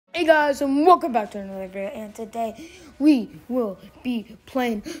Hey guys, and welcome back to another video, and today we will be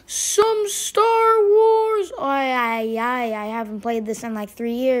playing some Star Wars. I haven't played this in like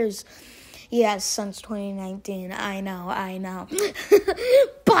 3 years. Yes, since 2019, I know.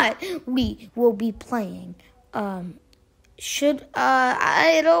 But we will be playing, let's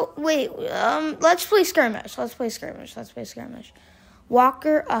play skirmish.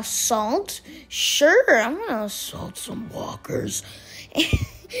 Walker assault? Sure, I'm gonna assault some walkers.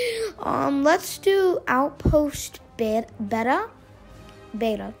 Let's do outpost beta.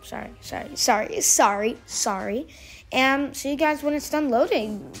 Sorry. And see you guys when it's done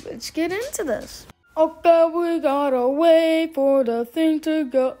loading. Let's get into this. Okay, we gotta wait for the thing to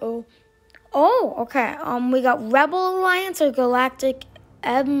go. Oh, okay. We got Rebel Alliance or Galactic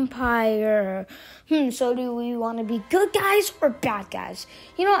Empire. So do we want to be good guys or bad guys?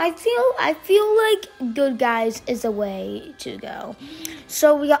 You know, I feel like good guys is the way to go.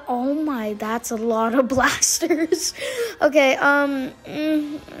 So we got, oh my, that's a lot of blasters. Okay, no.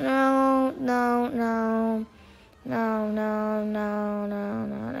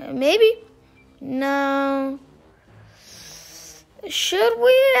 Maybe? No. Should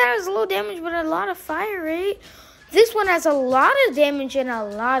we? That has low damage but a lot of fire rate. This one has a lot of damage and a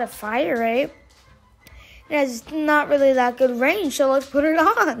lot of fire rate. It has not really that good range, so let's put it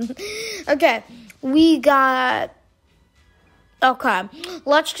on. Okay,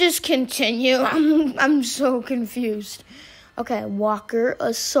 let's just continue. I'm so confused. Okay, Walker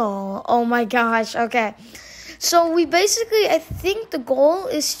Assault. Oh my gosh, okay. So we basically, I think the goal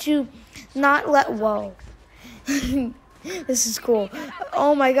is to not let, whoa. This is cool.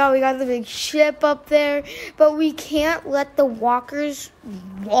 Oh my god, we got the big ship up there. But we can't let the walkers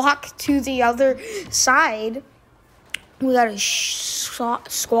walk to the other side. We got a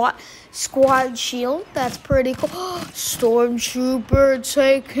squad shield. That's pretty cool. Stormtrooper,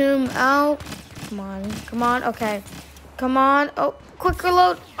 take him out. Come on. Okay. Come on. Oh, quick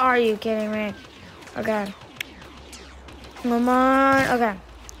reload. Are you kidding me? Okay. Come on. Okay.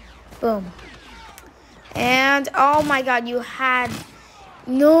 Boom. And, oh my god, you had...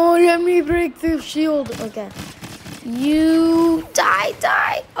 No, let me break the shield. Okay. You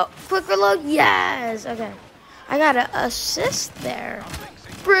die. Oh, quick reload. Yes. Okay. I got an assist there.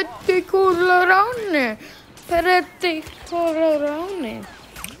 Pretty cool.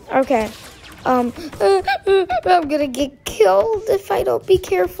 Okay. I'm gonna get killed if I don't be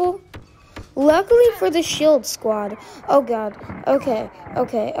careful. Luckily for the shield squad. Oh god. Okay.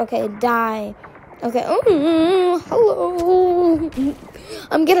 Die. Okay, hello.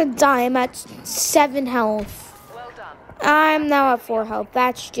 I'm gonna die. I'm at 7 health. Well done. I'm now at 4 health.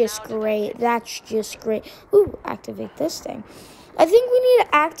 That's just great. Ooh, activate this thing. I think we need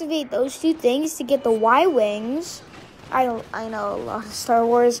to activate those 2 things to get the Y-Wings. I know a lot of Star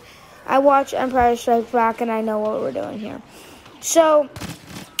Wars. I watch Empire Strikes Back, and I know what we're doing here. So,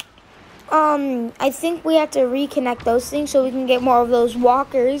 I think we have to reconnect those things so we can get more of those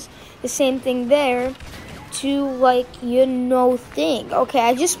walkers. The same thing there to, thing. Okay,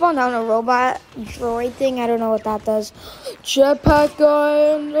 I just spawned down a robot droid thing. I don't know what that does. Jetpack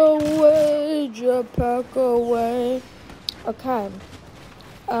away. Okay.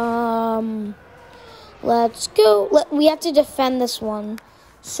 Let's go. We have to defend this one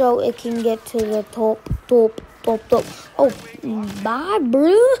so it can get to the top. Oh, bye,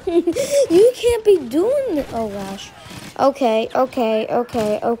 bro. You can't be doing it. Oh, gosh. Okay.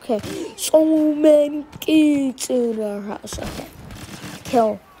 So many kids in our house. Okay.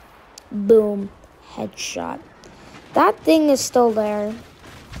 Kill. Boom. Headshot. That thing is still there.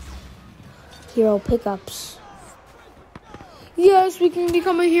 Hero pickups. Yes, we can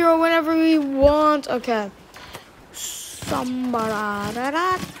become a hero whenever we want. Okay.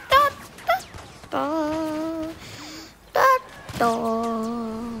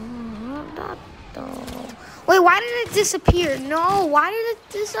 Wait, why did it disappear? No, why did it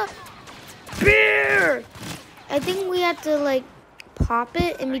disappear? I think we have to, pop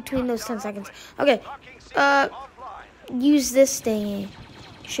it in between those 10 seconds. Okay, use this thingy.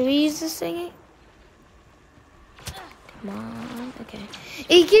 Should we use this thingy? Come on, okay.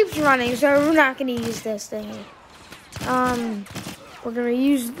 It keeps running, so we're not going to use this thingy. We're going to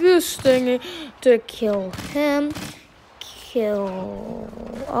use this thingy to kill him.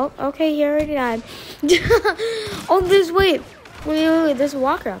 Oh, okay, he already died. Oh, wait, there's a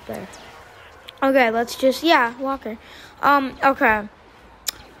walker up there. Okay, let's just, walker. Okay.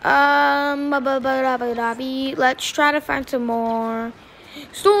 Let's try to find some more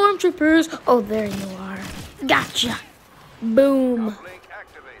stormtroopers. Oh, there you are. Gotcha. Boom.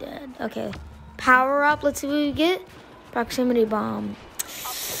 Dead. Okay. Power up. Let's see what we get. Proximity bomb.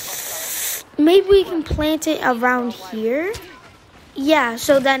 Maybe we can plant it around here. Yeah,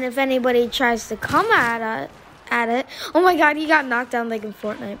 so then if anybody tries to come at it. Oh my god, he got knocked down like in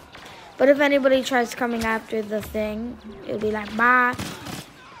Fortnite. But if anybody tries coming after the thing, it'll be like, bye.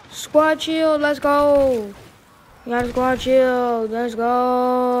 Squad shield, let's go. We got a squad shield, let's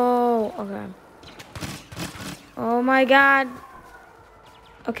go. Okay. Oh my god.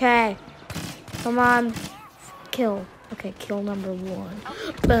 Okay. Come on. Kill. Okay, kill number 1.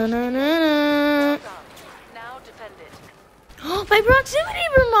 Banana. My proximity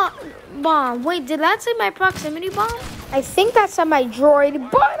bomb. Wait, did that say my proximity bomb? I think that said my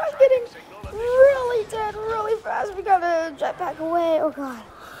droid, but I'm getting really dead really fast. We gotta jetpack away. Oh god.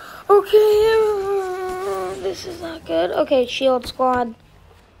 Okay, this is not good. Okay, shield squad.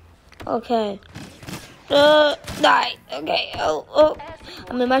 Okay. Die. Okay. Oh.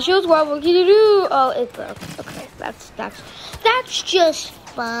 I'm in my shield squad. What can you do? Oh, it broke. Okay, that's just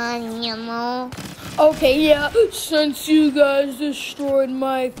fun, you know. Okay, yeah. Since you guys destroyed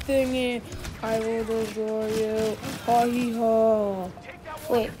my thingy, I will destroy you. Ha hee ha.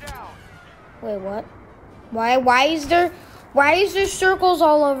 Wait, what? Why is there circles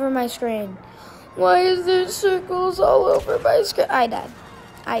all over my screen? Why is there circles all over my screen? I died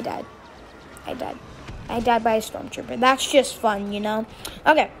by a stormtrooper. That's just fun, you know?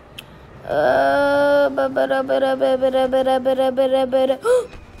 Okay.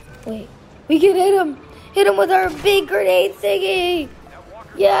 Wait. We can hit him. Hit him with our big grenade thingy.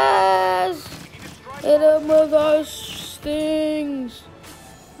 Yes. Hit him with our stings.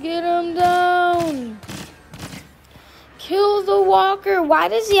 Get him down. Kill the walker. Why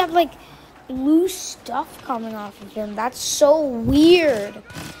does he have like blue stuff coming off of him? That's so weird.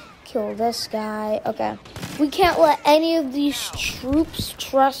 Kill this guy. Okay. We can't let any of these troops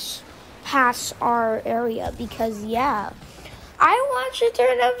trespass our area because, yeah. I watched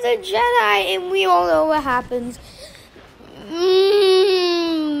Return of the Jedi and we all know what happens.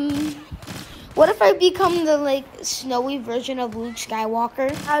 What if I become the, like, snowy version of Luke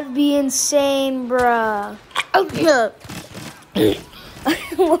Skywalker? That'd be insane, bruh.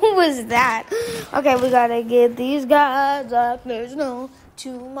 What was that? Okay, we gotta get these guys up. There's no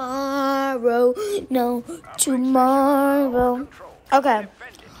tomorrow. No tomorrow. Okay.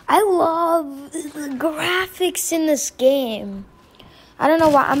 I love the graphics in this game. I don't know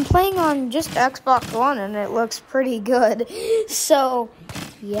why. I'm playing on just Xbox One and it looks pretty good. So,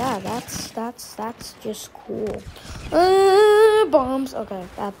 yeah, that's just cool. Bombs. Okay,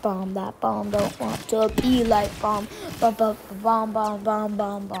 that bomb don't want to be like bomb. Bomb.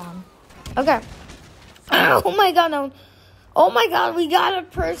 Okay. Oh my god, no. Oh my god, we got a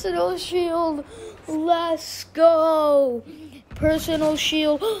personal shield. Let's go. Personal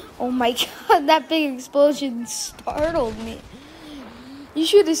shield. Oh my god, that big explosion startled me. You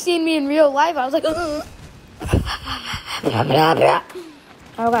should have seen me in real life. I was like,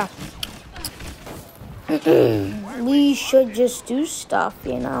 okay. We should just do stuff,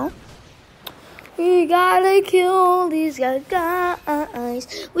 you know. We gotta kill these guys.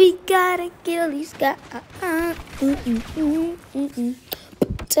 We gotta kill these guys.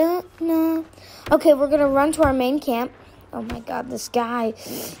 Okay, we're gonna run to our main camp. Oh my god, this guy.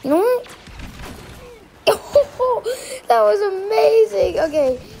 You know what? Oh, that was amazing.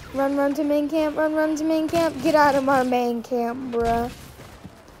 Okay, run to main camp. Run to main camp. Get out of our main camp, bruh.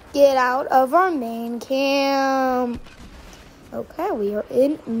 Get out of our main camp. Okay, we are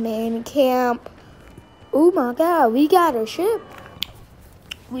in main camp. Oh my god, we got a ship.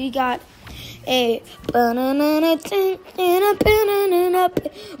 We got a banana tank and a banana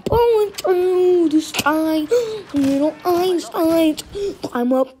going through the sky. Little Einstein,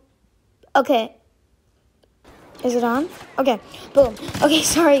 climb up. Okay. Is it on? Okay, boom. Okay,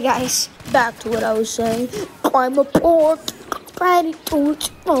 sorry guys. Back to what I was saying. Climb a port, riding through the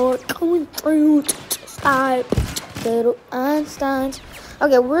sport, going through the sky. Little Einsteins.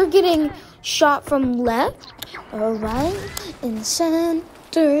 Okay, we're getting shot from left or right in the center.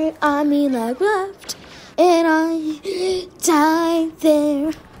 I mean like left, and I died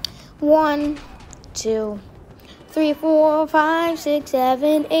there. 1, 2, 3, 4, 5, 6,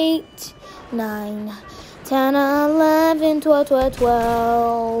 7, 8, 9, 10, 11,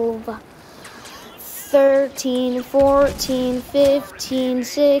 12, 13, 14, 15,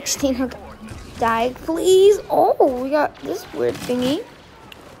 16. Okay. Die, please. Oh, we got this weird thingy.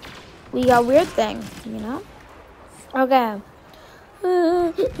 We got weird thing, you know? Okay.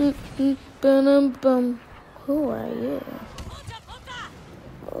 Who are you?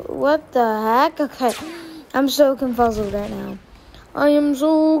 What the heck? Okay. I'm so confused right now. I am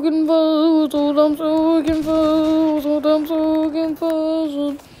so confused. I'm so confused. I'm so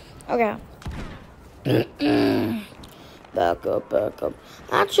confused. Okay. Back up, back up.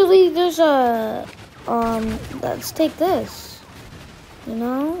 Actually, there's a, let's take this. You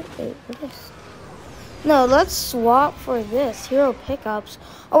know? Wait, what is? No, let's swap for this. Hero pickups.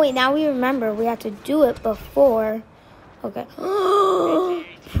 Oh, wait, now we remember. We have to do it before. Okay.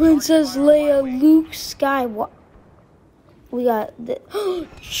 Princess Leia, Luke Skywalker. We got the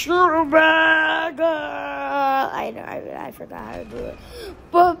Chewbacca. I forgot how to do it.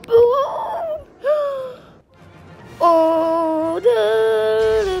 But boom. Oh,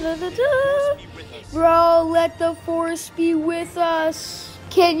 bro, let the Force be with us.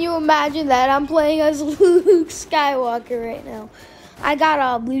 Can you imagine that? I'm playing as Luke Skywalker right now. I got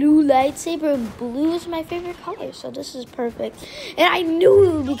a blue lightsaber, and blue is my favorite color, so this is perfect. And I knew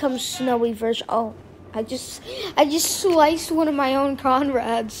it would become snowy version. Oh, I just sliced one of my own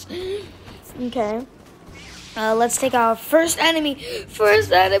comrades. Okay. Let's take our first enemy.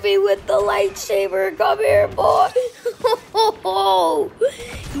 First enemy with the lightsaber. Come here, boy.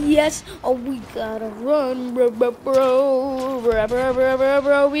 Yes. Oh, we gotta run, bro.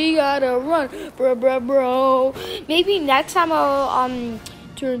 We gotta run, bro. Maybe next time I'll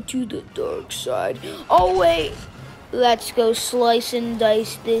turn to the dark side. Oh wait. Let's go slice and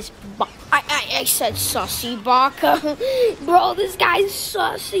dice this. I said sussy baka. Bro, this guy's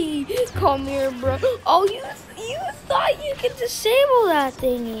sussy. Come here, bro. Oh, you thought you could disable that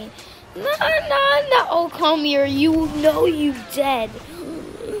thingy. No. Oh, come here. You know you dead.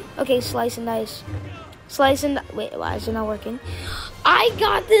 Okay, slice and dice. Wait, why is it not working? I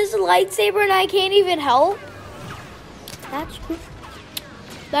got this lightsaber and I can't even help. That's cool.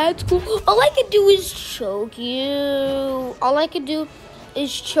 That's cool. All I can do is choke you. All I can do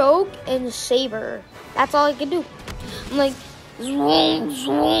is choke and saber. That's all I can do. I'm like, zoom,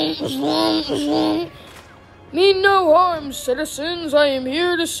 zoom, zoom, zoom. Mean no harm, citizens. I am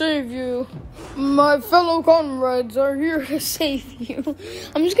here to save you. My fellow comrades are here to save you.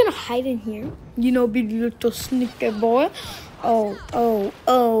 I'm just gonna hide in here. You know, big little sneaky boy. Oh.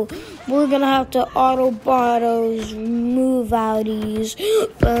 We're gonna have to Autobotos move outies.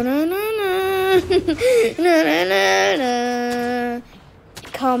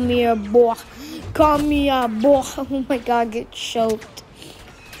 Come here, boy. Oh my god, get choked.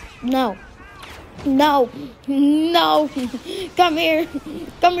 No. Come here,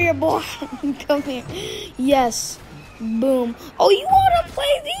 boy. Come here. Yes. Boom. Oh, you want to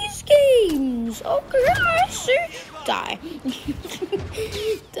play these games? Okay, I see. Die.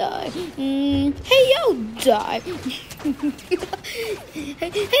 Die. Hey, yo, die.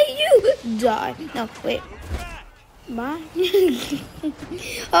 Hey, you, die. No, wait. Bye.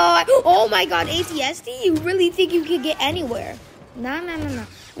 Oh my god, ATSD? You really think you can get anywhere? No. I'm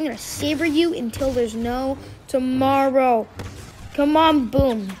gonna saber you until there's no tomorrow. Come on,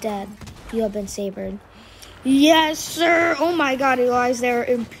 boom, dead. You have been sabered. Yes, sir. Oh my god, he lies there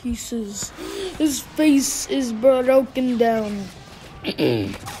in pieces. His face is broken down.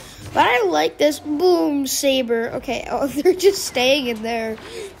 But I like this boom saber. Okay, oh, they're just staying in there.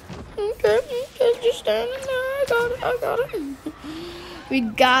 Okay, just staying in there. I got it. We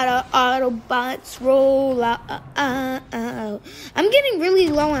gotta Autobots roll out. I'm getting really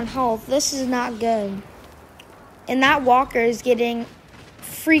low on health. This is not good. And that walker is getting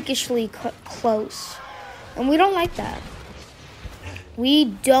freakishly close. And we don't like that. We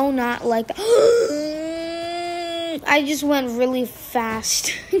do not like that. I just went really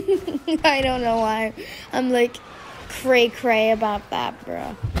fast. I don't know why. I'm like cray about that,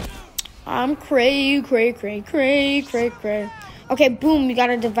 bro. I'm cray. Okay, boom, we got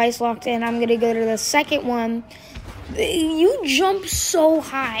our device locked in. I'm gonna go to the second one. You jump so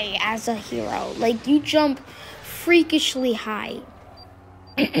high as a hero. Like, you jump freakishly high.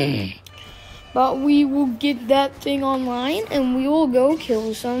 But we will get that thing online and we will go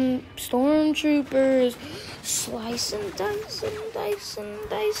kill some stormtroopers. Slice and dice.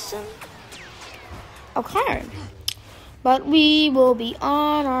 Okay. But we will be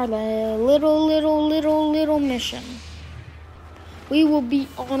on our little mission. We will be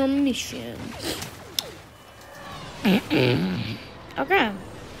on a mission. Okay.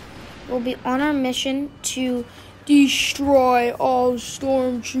 We'll be on our mission to destroy all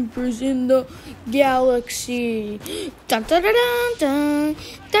stormtroopers in the galaxy. Dun, dun, dun, dun,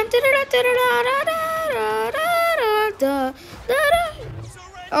 dun, dun, dun.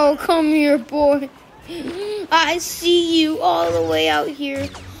 Oh, come here, boy. I see you all the way out here.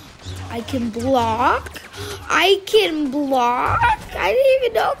 I can block. I didn't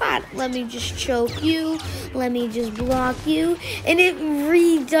even know that. Let me just choke you. Let me just block you. And it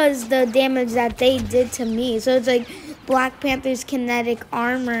redoes the damage that they did to me. So it's like Black Panther's kinetic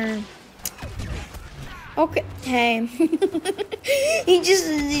armor. Okay, hey. he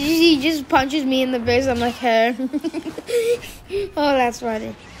just punches me in the face. I'm like, hey. Oh, that's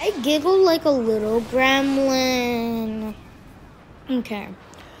funny. I giggle like a little gremlin. Okay.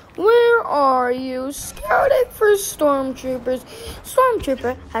 Where are you? Scouting for stormtroopers.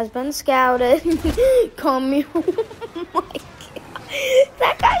 Stormtrooper has been scouted. Come here. Oh my god.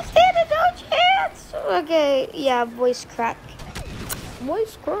 That guy standing no chance. Okay, yeah, voice crack.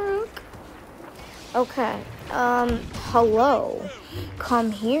 Voice crack. Okay. Hello.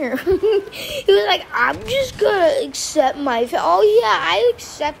 Come here. He was like, I'm just gonna accept my fate. Oh yeah, I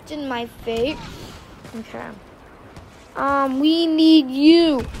accepted my fate. Okay. We need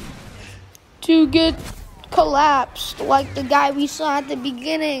you to get collapsed like the guy we saw at the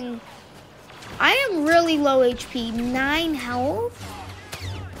beginning. I am really low HP. 9 health?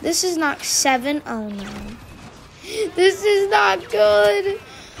 This is not 7. Oh no. This is not good.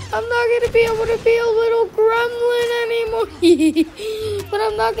 I'm not going to be able to be a little gremlin anymore. But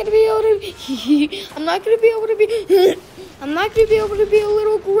I'm not going to be able to... I'm not going to be able to be... I'm not going to be able to be a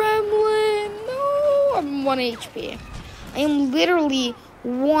little gremlin. No. I'm 1 HP. I am literally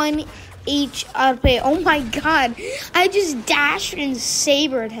 1 HP. Oh my god. I just dashed and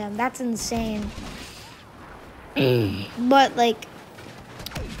sabered him. That's insane. But like...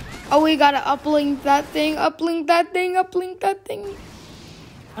 Oh, we gotta uplink that thing. Uplink that thing. Uplink that thing.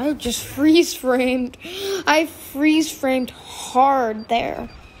 I just freeze-framed. I freeze-framed hard there.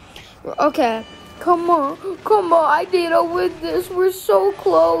 Okay. Come on. Come on. I need to win this. We're so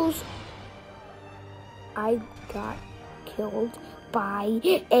close. I got killed by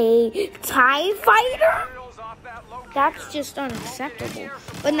a TIE fighter? That's just unacceptable.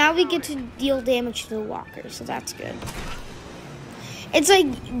 But now we get to deal damage to the walker, so that's good. It's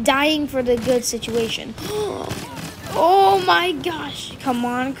like dying for the good situation. Oh my gosh. Come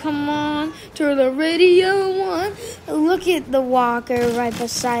on, come on. Turn the radio on. Look at the walker right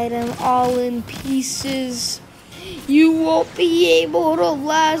beside him, all in pieces. You won't be able to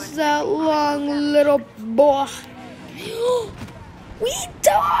last that long, little boy. We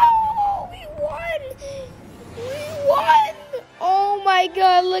won! We won! Oh my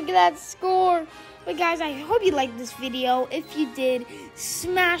god, look at that score. But guys, I hope you liked this video. If you did,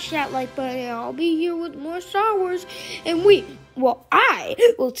 smash that like button. I'll be here with more Star Wars. And I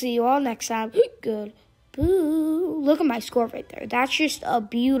will see you all next time. Good. Boo. Look at my score right there. That's just a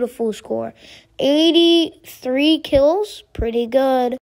beautiful score. 83 kills. Pretty good.